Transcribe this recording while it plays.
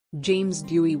James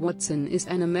Dewey Watson is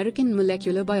an American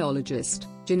molecular biologist,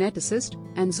 geneticist,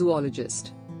 and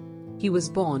zoologist. He was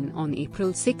born on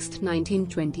April 6,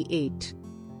 1928.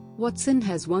 Watson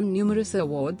has won numerous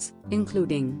awards,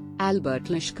 including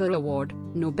Lasker Award,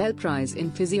 Nobel Prize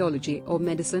in Physiology or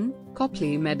Medicine,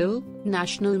 Copley Medal,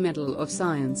 National Medal of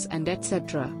Science, and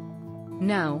etc.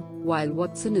 Now, while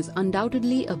Watson is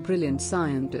undoubtedly a brilliant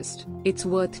scientist, it's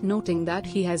worth noting that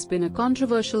he has been a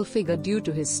controversial figure due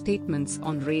to his statements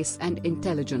on race and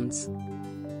intelligence.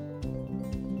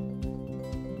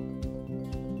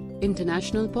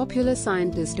 International Popular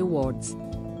Scientist Awards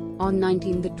on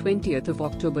 19–20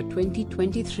 October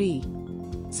 2023.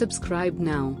 Subscribe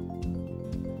now.